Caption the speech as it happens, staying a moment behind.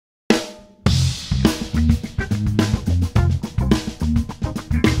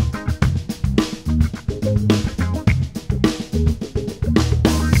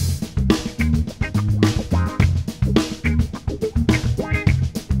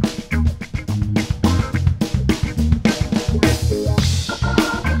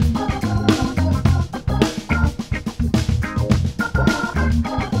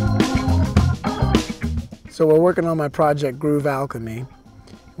So we're working on my project Groove Alchemy.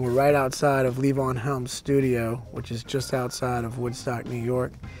 We're right outside of Levon Helm's studio, which is just outside of Woodstock, New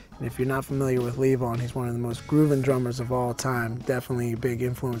York. And if you're not familiar with Levon, he's one of the most grooving drummers of all time. Definitely a big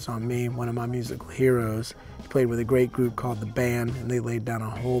influence on me, one of my musical heroes. He played with a great group called The Band, and they laid down a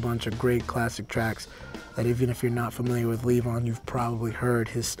whole bunch of great classic tracks that even if you're not familiar with Levon, you've probably heard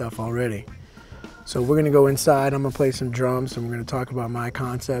his stuff already. So we're going to go inside, I'm going to play some drums, and we're going to talk about my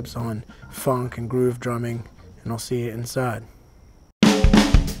concepts on funk and groove drumming, and I'll see you inside.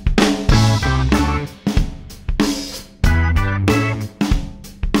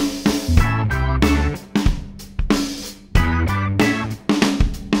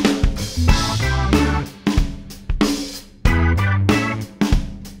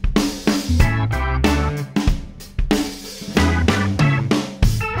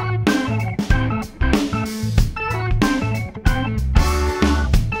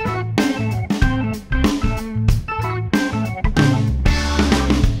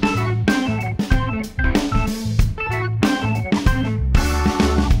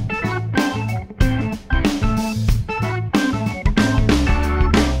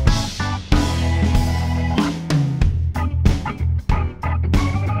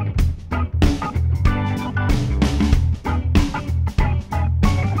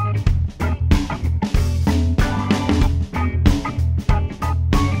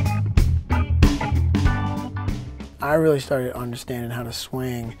 I really started understanding how to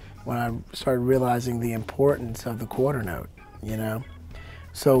swing when I started realizing the importance of the quarter note, you know?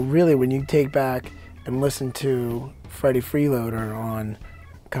 So really when you take back and listen to Freddie Freeloader on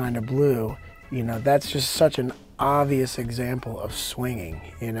Kinda Blue, you know, that's just such an obvious example of swinging,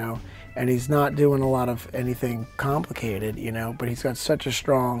 you know? And he's not doing a lot of anything complicated, you know, but he's got such a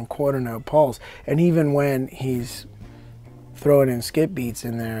strong quarter note pulse. And even when he's throwing in skip beats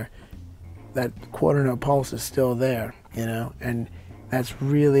in there, that quarter note pulse is still there, you know, and that's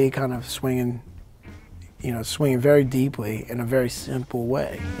really kind of swinging, you know, swinging very deeply in a very simple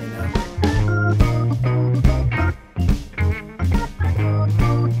way, you know.